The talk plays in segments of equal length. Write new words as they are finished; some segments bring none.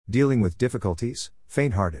Dealing with difficulties,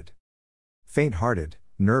 faint-hearted. Faint-hearted,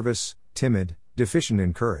 nervous, timid, deficient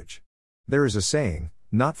in courage. There is a saying,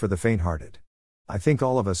 not for the faint-hearted. I think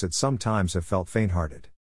all of us at some times have felt faint-hearted.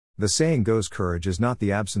 The saying goes, courage is not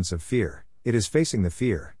the absence of fear, it is facing the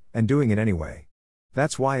fear, and doing it anyway.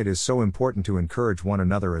 That's why it is so important to encourage one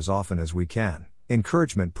another as often as we can.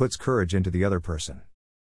 Encouragement puts courage into the other person.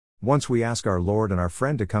 Once we ask our Lord and our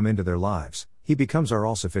friend to come into their lives, He becomes our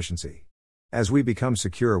all-sufficiency. As we become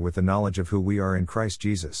secure with the knowledge of who we are in Christ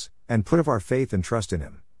Jesus, and put of our faith and trust in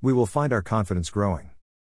Him, we will find our confidence growing.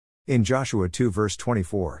 In Joshua 2 verse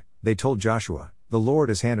 24, they told Joshua, "The Lord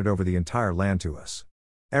has handed over the entire land to us.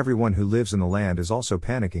 Everyone who lives in the land is also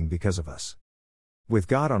panicking because of us." With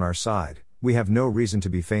God on our side, we have no reason to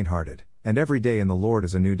be faint-hearted, and every day in the Lord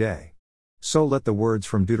is a new day. So let the words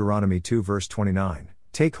from Deuteronomy 2 verse 29,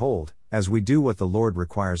 take hold, as we do what the Lord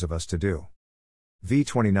requires of us to do.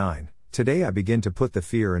 V29, today I begin to put the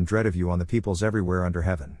fear and dread of you on the peoples everywhere under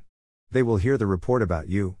heaven. They will hear the report about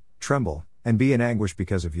you, tremble, and be in anguish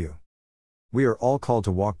because of you. We are all called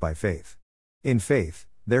to walk by faith. In faith,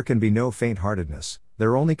 there can be no faint-heartedness,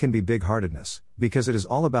 there only can be big-heartedness, because it is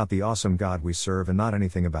all about the awesome God we serve and not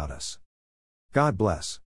anything about us. God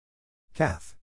bless. Kath.